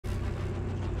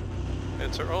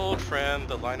It's our old friend,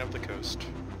 the line of the coast.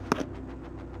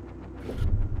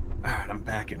 Alright, I'm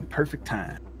back in perfect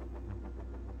time.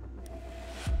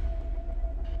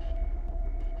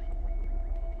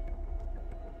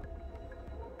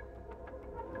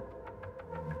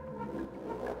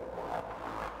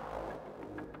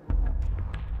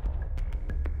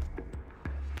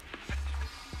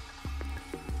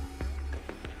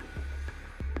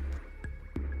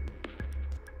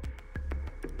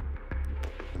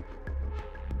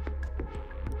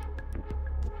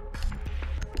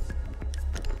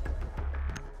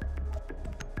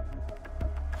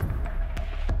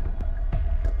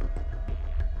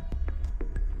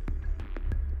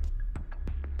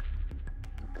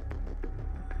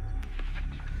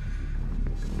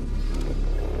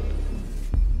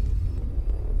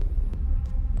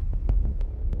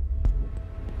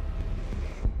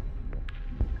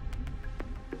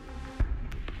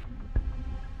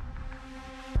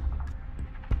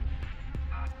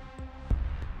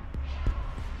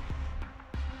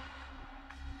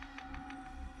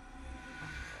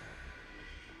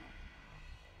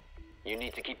 You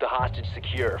need to keep the hostage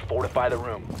secure. Fortify the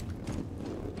room.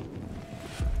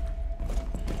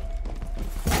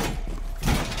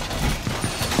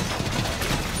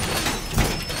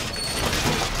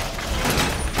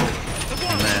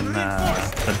 And then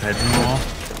the bedroom wall.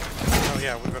 Oh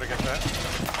yeah, we better get that.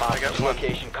 I got one.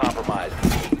 Location compromised.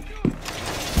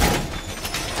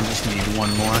 We just need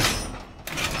one more.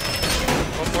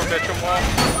 One more bedroom wall.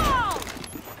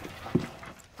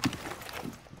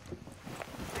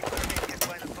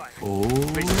 Oh.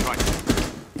 Thank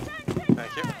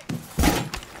you.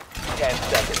 10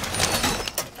 seconds.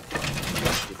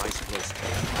 Device placed.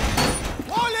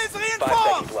 5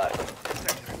 seconds left.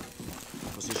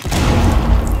 Position.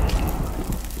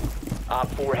 Op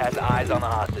 4 has eyes on the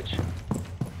hostage.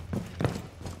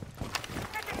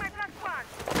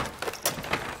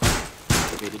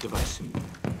 Activated device.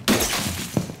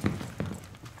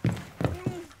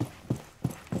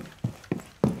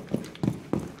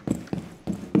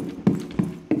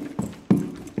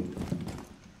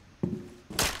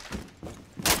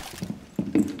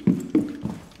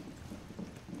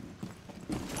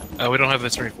 We don't have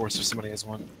this reinforced if somebody has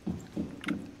one.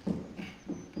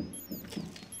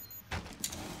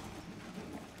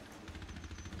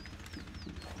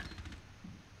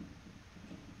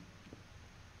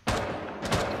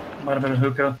 Might have been a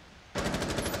hookah.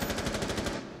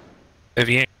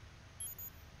 Vivian.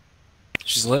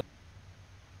 She's lit.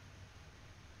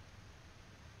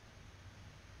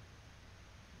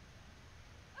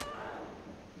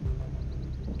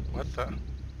 What the?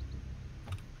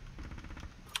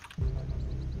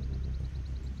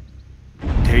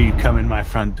 Dare you come in my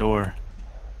front door?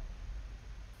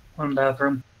 One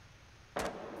bathroom.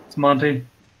 It's Monty.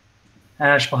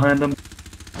 Ash behind him.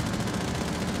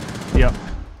 Yep. Yeah,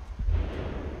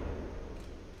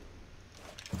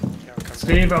 I'll come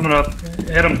Steve, I'm gonna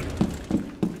hit him.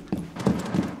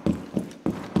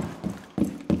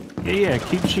 Yeah,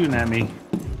 keep shooting at me.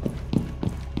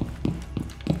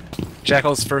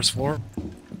 Jackal's first floor.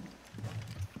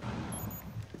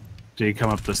 Did he come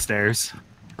up the stairs?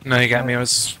 No, you got me. I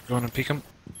was going to peek him.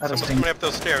 I just Someone's think coming up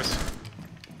those stairs.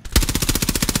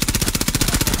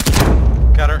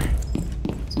 Got her.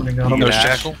 somebody got You him. That was Ash.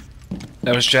 Jackal.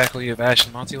 That was Jackal. You have Ash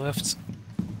and Monty left.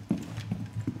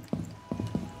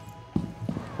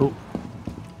 Oh.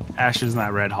 Ash is in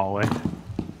that red hallway.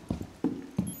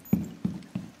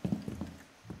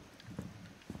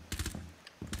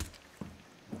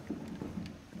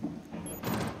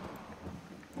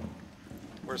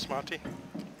 Where's Monty?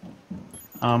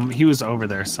 He was over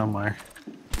there somewhere.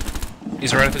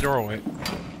 He's right at the doorway.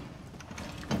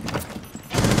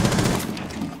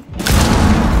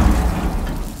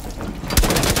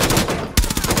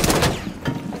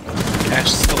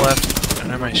 Ash is to the left. Oh,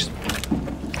 never mind.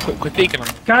 Quit peeking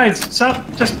him. Guys,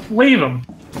 stop! Just leave him.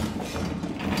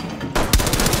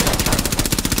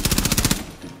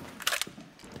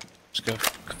 Just go.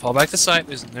 Fall back to sight.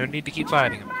 There's no need to keep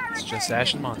fighting him. It's just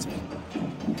Ash and Monty.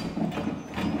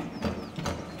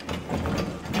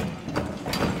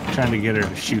 Trying to get her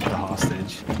to shoot the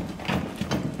hostage.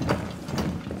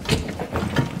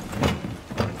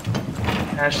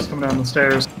 Ash is coming down the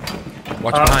stairs.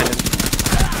 Watch behind him.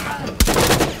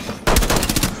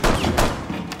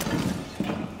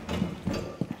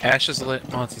 Ash is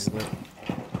lit. Monty's lit.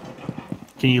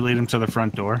 Can you lead him to the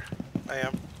front door? I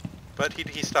am. But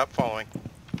he stopped following.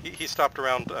 He stopped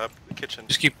around the kitchen.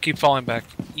 Just keep falling back.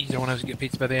 You don't want to get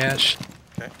peeked by the Ash.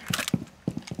 Okay.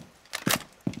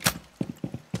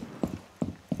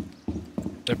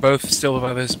 They're both still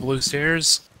by those blue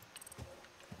stairs.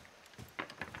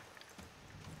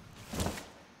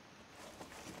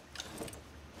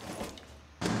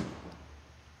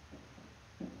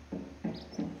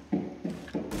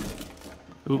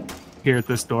 Oop, here at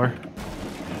this door.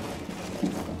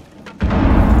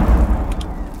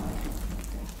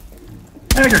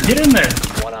 Hagger, get in there!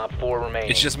 One Op 4 remaining.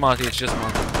 It's just Monty. It's just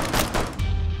Monty.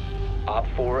 Op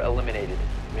 4 eliminated.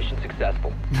 Mission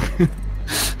successful.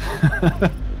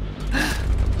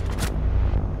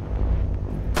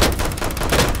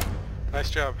 Nice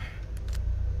job.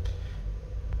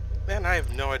 Man, I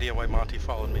have no idea why Monty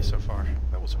followed me so far.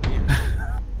 That was weird.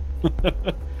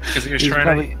 Because he was He's trying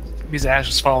probably- to. Because Ash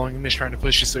was following him. He's trying to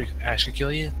push you so Ash could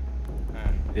kill you.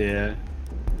 Yeah.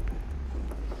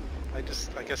 I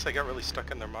guess I got really stuck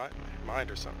in their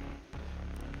mind or something.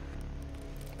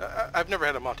 I've never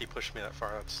had a Monty push me that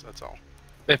far. That's all.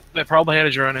 They probably had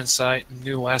a drone in sight.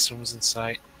 Knew the last one was in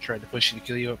sight. Tried to push you to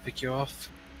kill you, pick you off.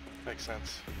 Makes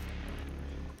sense.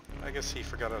 I guess he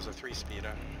forgot I was a 3-speed, huh?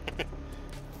 Okay,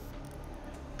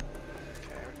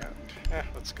 we got...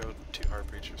 let's go 2 hard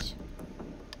breachers.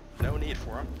 No need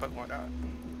for them, but why not?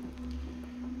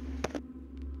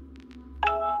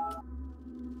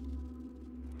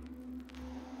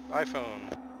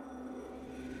 iPhone.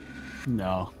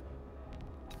 No.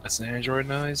 That's an Android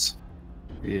noise.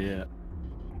 Yeah.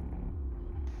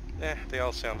 They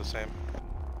all sound the same.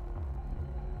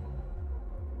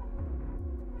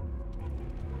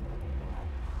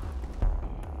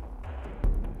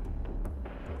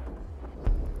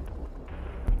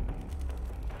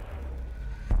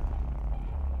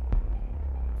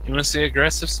 You want to stay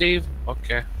aggressive, Steve?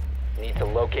 Okay. Need to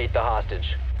locate the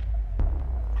hostage.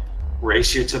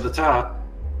 Race you to the top.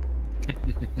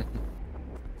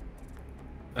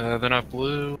 They're not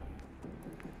blue.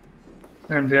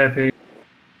 They're in VIP.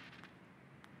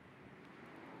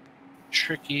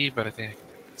 Tricky, but I think I can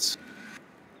do this.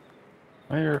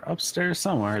 They're upstairs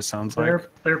somewhere, it sounds like.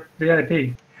 They're VIP.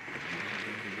 Okay.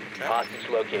 Hostage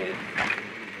located.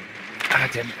 Ah,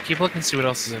 damn it. Keep looking to see what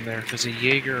else is in there. There's a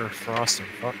Jaeger or Frost and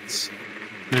Fucks.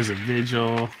 There's a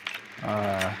Vigil.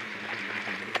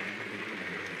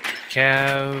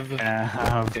 Cav.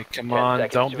 Okay, come 10 on.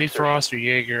 seconds Don't to be insertion. Frost or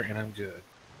Jaeger, and I'm good.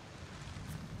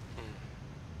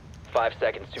 5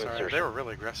 seconds to Sorry, insertion. they were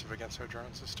really aggressive against our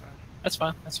drones this time. That's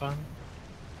fine. That's fine.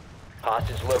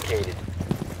 Hostage located.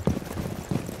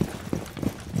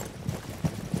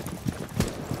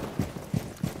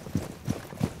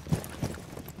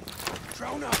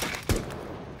 Drone up.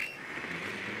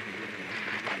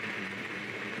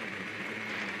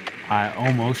 I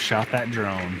almost shot that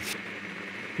drone.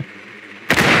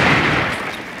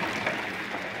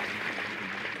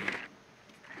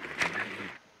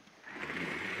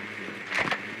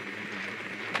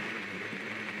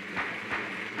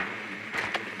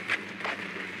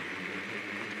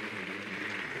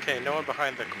 Okay, no one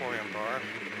behind the aquarium bar.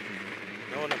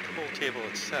 No one at the pool table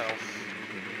itself.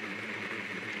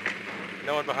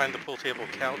 No one behind the pool table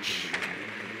couch,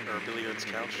 or billiards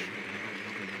couch.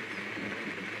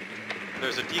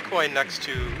 There's a decoy next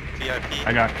to VIP.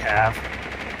 I got Cav.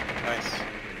 Nice.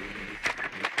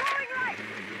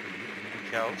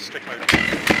 Okay, I'll stick my...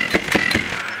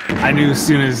 I knew as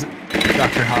soon as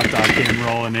Dr. Hot Dog came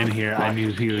rolling in here, I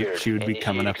knew she would be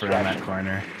coming up around that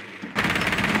corner.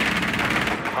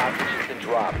 Hostage has been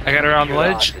dropped. I got her on the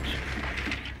Secure ledge. hostage.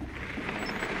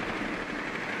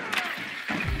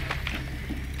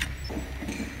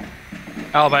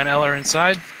 Alibi and Ella are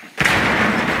inside.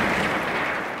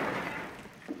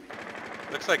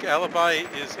 Looks like Alibi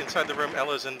is inside the room.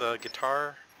 Ella's in the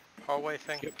guitar hallway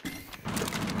thing. Yep.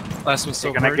 Last one's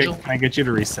still Can I, Virgil. can I get you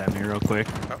to reset me real quick?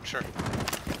 Oh, sure.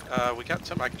 We got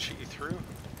something I can shoot you through?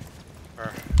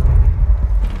 Or,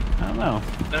 I don't know.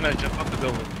 No, jump off the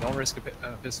building. Don't risk a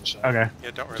pistol shot. Okay.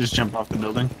 yeah, don't risk Just it. jump off the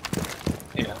building.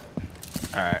 Yeah.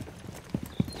 Alright.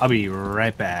 I'll be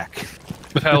right back.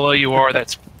 With how low you are,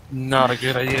 that's not a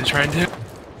good idea to try and do.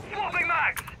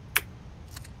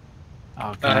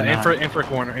 Oh, can I Aim not? for a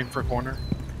corner. Aim for a corner.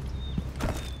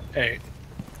 Hey.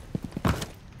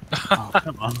 Oh,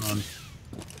 come on.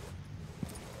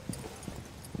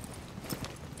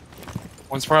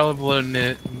 One's probably below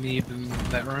Neeb in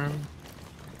that room.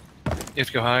 You have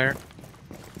to go higher.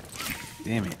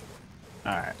 Damn it.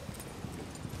 Alright.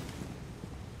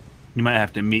 You might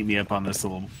have to meet me up on this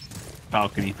little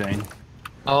balcony thing.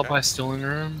 Alibi's still in the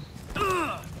room.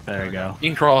 There you go. You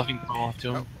can crawl to Oh,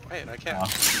 him. wait, I can't.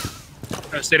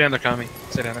 Oh. Stay down there, Kami.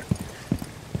 Stay down there.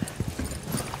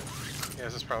 Yeah,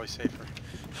 this is probably safer.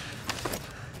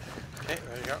 Okay,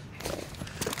 there you go.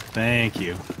 Thank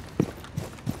you.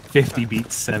 50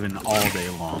 beats 7 all day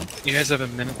long. You guys have a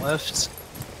minute left.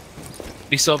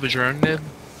 Do you still have a drone, Nib?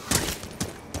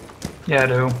 Yeah, I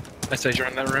do. I say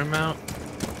drone that room out.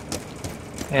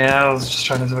 Yeah, I was just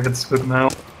trying to see if I could spook them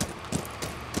out.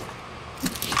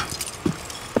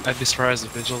 I'd be surprised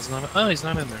if Vigil's not. Oh, he's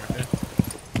not in there. Okay.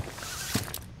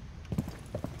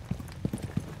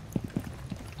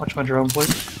 Watch my drone,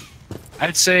 please.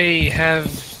 I'd say have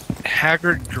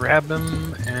Haggard grab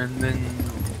him and then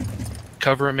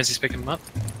cover him as he's picking him up.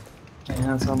 Yeah,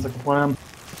 that sounds like a plan.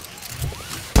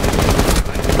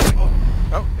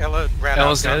 Oh, Ella ran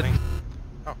Ella's out. dead.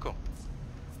 Oh, cool.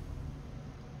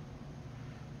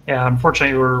 Yeah,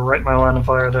 unfortunately, you were right in my line of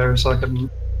fire there, so I couldn't.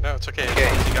 No, it's okay.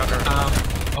 You got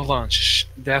her. Hold on.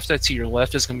 Dafta, to your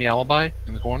left is gonna be Alibi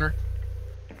in the corner.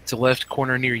 To left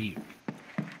corner near you.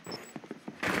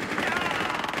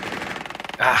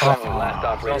 Friendly last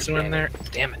operator Also in standing. there.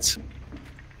 Damn it.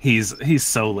 He's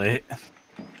so lit.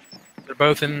 They're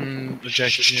both in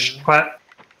objective. Quiet.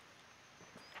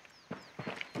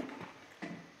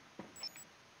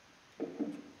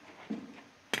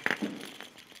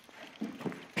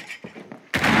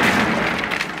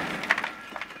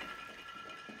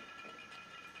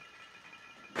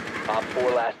 Op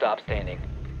 4 last stop standing.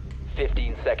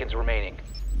 15 seconds remaining.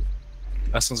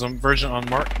 That's some version on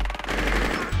Mark.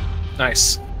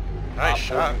 Nice. Nice Op 4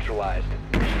 shot. neutralized.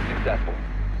 Mission successful.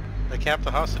 They camped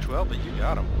the hostage well, but you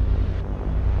got him.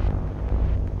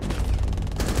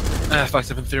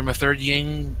 Fucked up and threw my third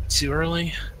Ying too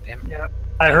early. Damn. Yeah.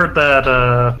 I heard that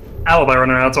alibi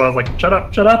running around, so I was like, shut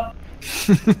up, shut up.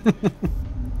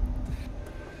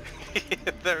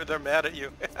 they're mad at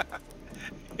you.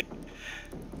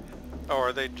 Or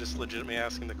are they just legitimately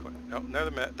asking the question? Oh, no,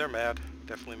 they're mad. They're mad.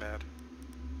 Definitely mad.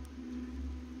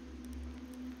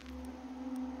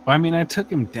 Well, I mean, I took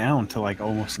him down to like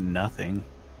almost nothing.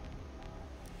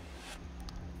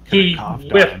 He coughed on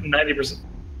whiffed him. 90%.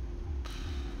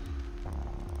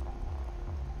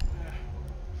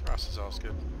 Frost is always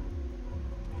good.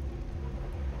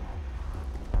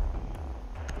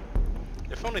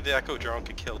 If only the Echo drone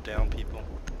could kill down people,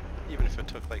 even if it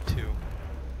took like 2.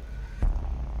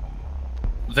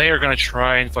 They are gonna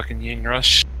try and fucking Ying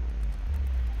rush.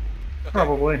 Okay.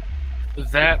 Probably.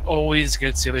 That always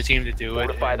gets the other team to do it.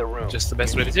 Fortify the room. Just the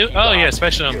best way to do it. Oh yeah,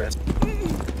 especially on this.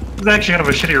 It's actually kind of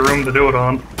a shitty room to do it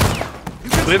on. Do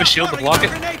we have a shield to block it?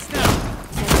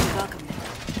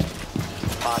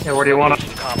 Yeah, where do you want it?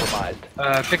 Mission compromised.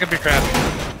 Pick up your crap,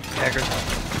 Haggard.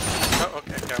 Oh,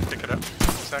 okay. Yeah, I'll pick it up. A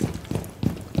sec.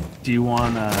 Do you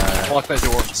want Block that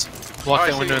door. Block Oh, I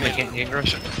that see window what and they you can't Ying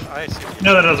rush it. I see. You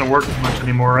know that doesn't work as much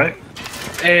anymore, right?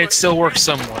 It still works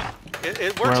somewhat.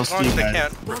 It Where works else as long do as you they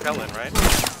have- can't repel in, right? do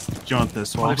you want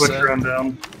this one? Put your drone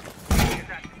down.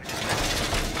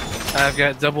 I've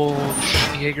got double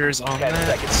Jaegers on 10 that.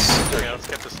 seconds. Yeah, let's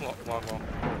get this long wall.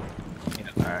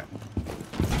 Alright.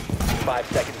 5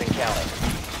 seconds and counting.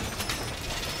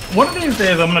 One of these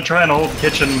days, I'm gonna try and hold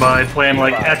kitchen by playing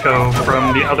like Echo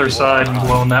from the other side and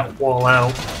blowing that wall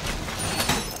out.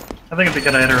 I think it'd be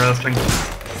kind of interesting.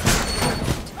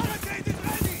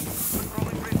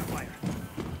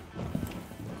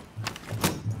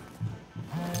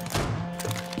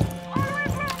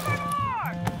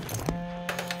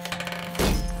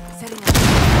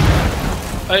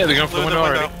 Oh yeah, they're going for the Blew window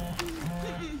already.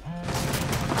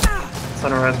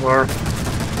 Sunrise bar.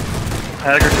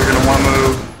 Haggard, you're gonna want to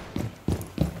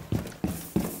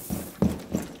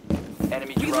move.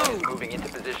 Enemy drone is moving into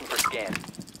position for scan.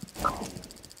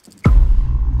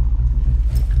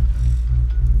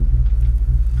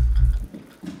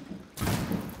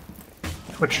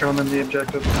 Twitch drone in the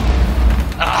objective.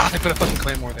 Ah, they put a fucking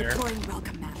claymore there. Deploying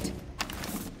welcome mat.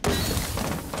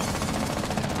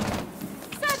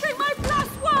 Setting my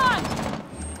 +1!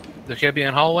 There can't be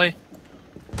in hallway.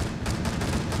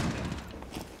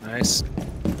 Nice.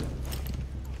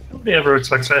 Nobody ever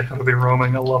expects Echo to be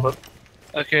roaming. I love it.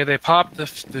 Okay, they popped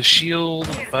the shield,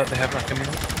 but they have not come in.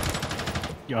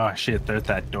 Oh shit, they're at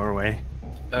that doorway.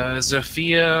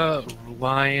 Zofia,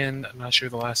 Lion, I'm not sure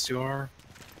who the last two are.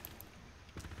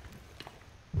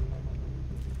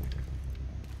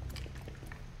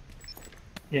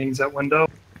 Ying's that window.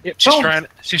 Yep, she's Oh.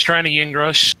 trying to Ying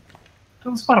rush.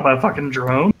 Don't spot by a fucking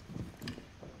drone.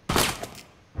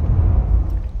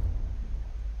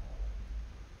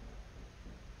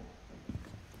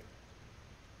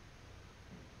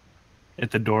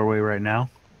 At the doorway right now.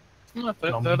 Oh,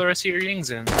 the rest of your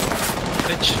Ying's in.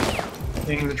 Bitch.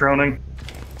 Ying's droning.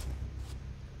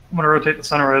 I'm gonna rotate the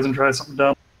sunrise and try something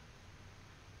dumb.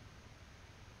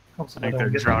 I think they're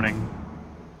droning.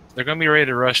 They're gonna be ready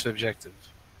to rush the objective.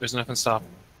 There's nothing stopping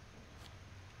them.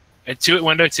 And two at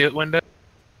window.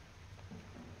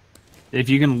 If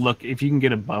you can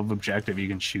get above objective, you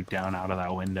can shoot down out of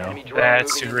that window. Enemy drone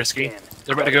That's moving too into risky. scan.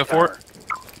 They're about to go for Cover.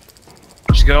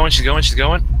 it. She's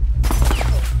going.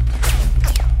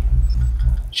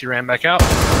 She ran back out.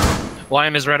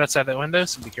 Lion is right outside that window,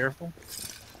 so be careful.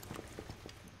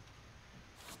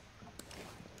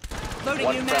 Loading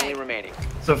One new friendly mag. remaining.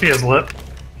 Sophia's lit.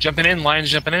 Jumping in, Lion's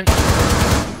jumping in.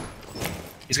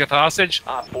 He's got the hostage.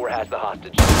 Op 4 has the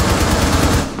hostage.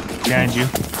 Behind you.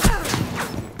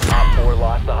 Op 4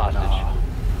 lost the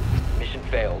hostage. Mission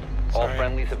failed. All Sorry.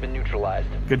 friendlies have been neutralized.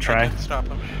 Good I try. did stop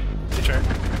him. Good try.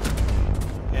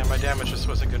 Yeah, my damage just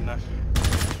wasn't good enough.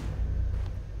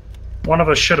 One of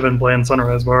us should have been playing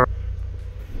Sunrise Bar.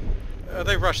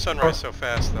 They rushed Sunrise so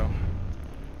fast, though.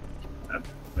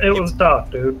 It was tough,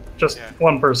 dude. Just Yeah.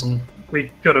 one person.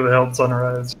 We could have held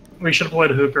Sunrise. We should have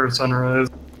played Hooker or Sunrise.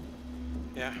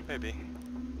 Yeah, maybe.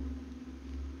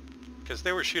 Because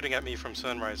they were shooting at me from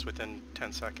Sunrise within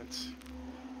 10 seconds.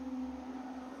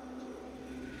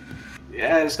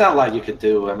 Yeah, it's not a lot you could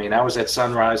do. I mean, I was at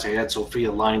Sunrise. I had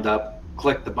Sophia lined up,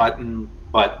 clicked the button,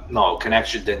 but no,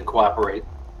 connection didn't cooperate.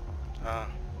 Uh,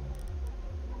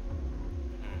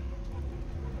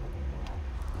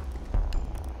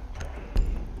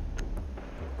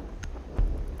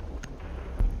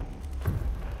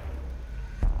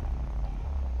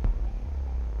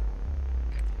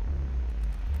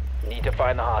 Need to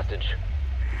find the hostage.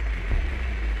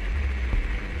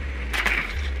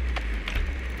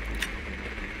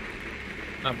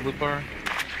 Not blue bar.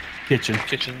 Kitchen.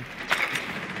 Kitchen.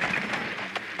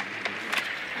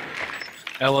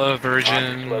 Ella, Hostage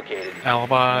Virgin, located.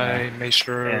 Alibi,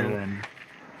 Maestro. And then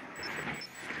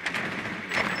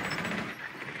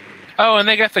Oh, and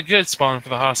they got the good spawn for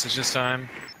the hostage this time.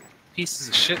 Pieces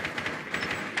of shit.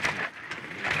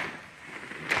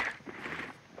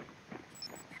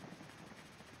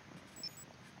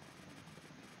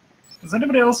 Does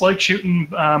anybody else like shooting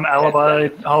alibi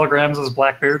holograms as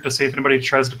Blackbeard to see if anybody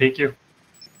tries to peek you?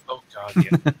 Oh god,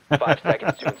 yeah. 5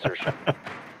 seconds to insertion.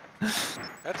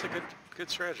 that's a good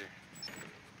strategy.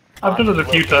 I've done it a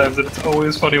few times, and it's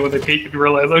always funny when they peek and you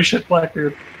realize, oh shit,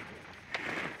 Blackbeard.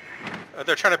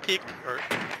 They're trying to peek, or...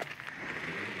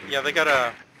 Yeah, they got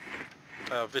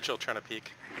a Vigil trying to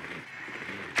peek.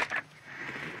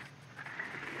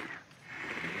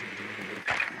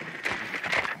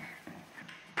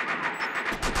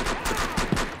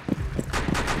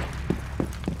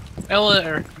 Ella,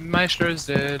 or Maestro's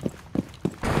dead.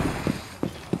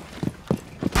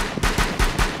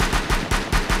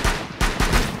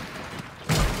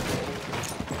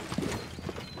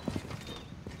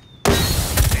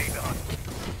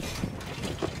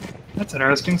 That's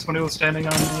interesting. Somebody was standing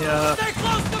on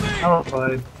the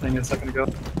alibi thing a second ago.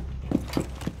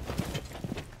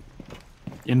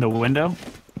 in the window.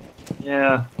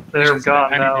 Yeah, they're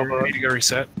gone now, I but need to go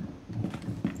reset.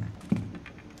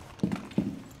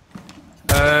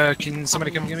 Can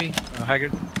somebody come get me? Oh,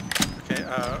 Haggard. Okay,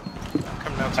 I'm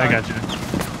coming outside. I got you.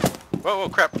 Whoa,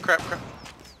 crap.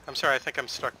 I'm sorry, I think I'm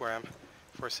stuck where I am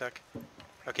for a sec.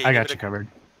 Okay, I need got me you to- covered.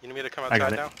 You need me to come I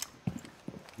got outside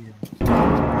it.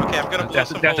 now? Okay, I'm gonna blow That-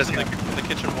 some that holes in doesn't the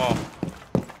kitchen wall.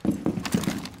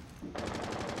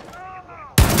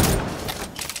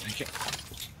 Okay.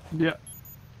 Yeah.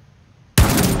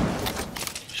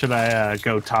 Should I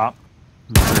go top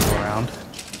and circle around?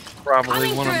 Probably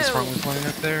Coming one of them's through. probably playing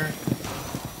up there.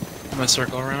 I'm gonna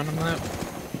circle around on that.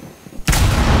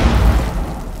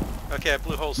 Okay, I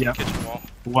blew holes Yep. in the kitchen wall.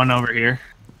 One over here.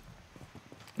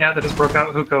 yeah, they just broke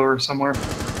out Hookah or somewhere.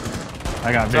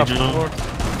 I got Top Vigil. floor.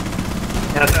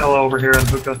 Yeah, it's Ella over here on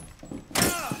Hookah.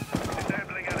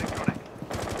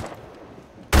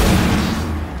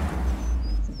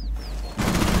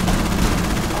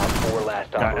 Op 4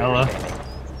 last Got operator Ella. standing.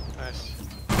 Nice.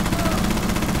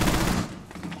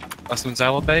 Last one's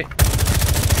Alibi.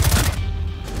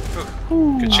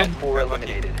 Ooh, Good shit. Op 4 Got lucky.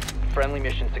 eliminated. Friendly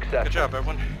mission successful. good job,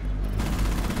 everyone.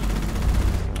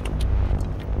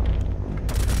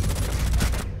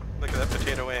 Look at that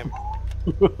potato aim.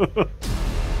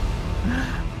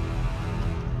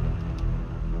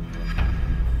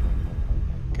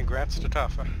 Congrats to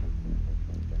Tafa.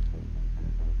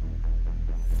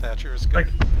 Thatcher is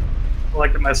good. I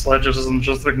like that my sledge isn't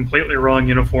just the completely wrong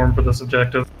uniform for this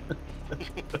objective.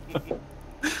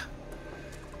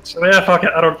 So yeah, fuck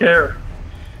it, I don't care.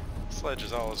 Sledge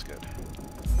is always good.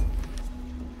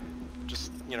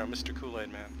 Just, you know, Mr. Kool-Aid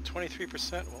Man.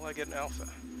 23%, will I get an alpha?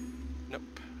 Nope.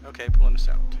 Okay, pulling us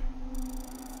out.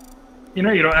 You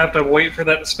know you don't have to wait for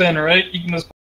that to spin, right? You can just